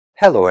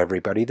Hello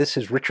everybody, this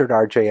is Richard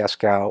RJ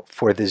Eskow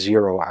for the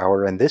Zero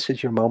Hour, and this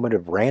is your moment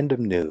of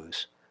random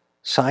news.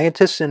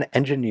 Scientists and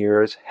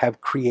engineers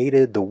have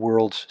created the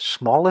world's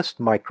smallest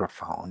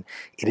microphone.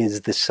 It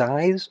is the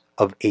size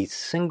of a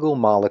single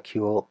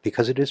molecule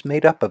because it is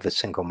made up of a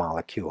single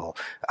molecule.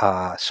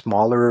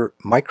 Smaller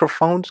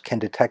microphones can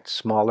detect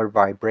smaller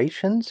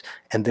vibrations,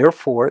 and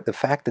therefore the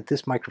fact that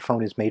this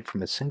microphone is made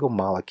from a single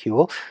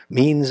molecule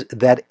means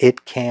that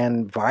it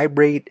can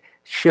vibrate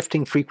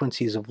shifting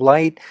frequencies of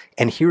light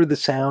and hear the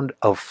sound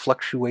of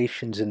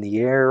fluctuations in the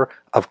air,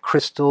 of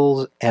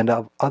crystals, and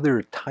of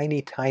other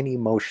tiny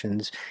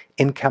motions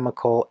in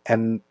chemical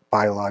and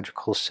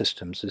biological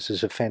systems. This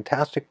is a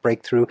fantastic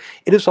breakthrough.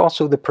 It is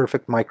also the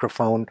perfect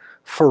microphone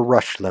for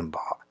Rush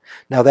Limbaugh.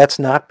 Now, that's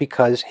not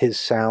because his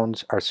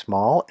sounds are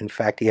small. In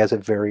fact, he has a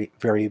very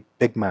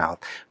big mouth.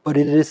 But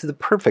it is the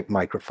perfect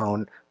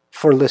microphone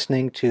for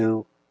listening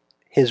to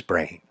his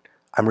brain.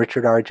 I'm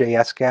Richard R.J.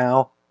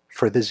 Eskow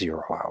for the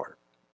Zero Hour.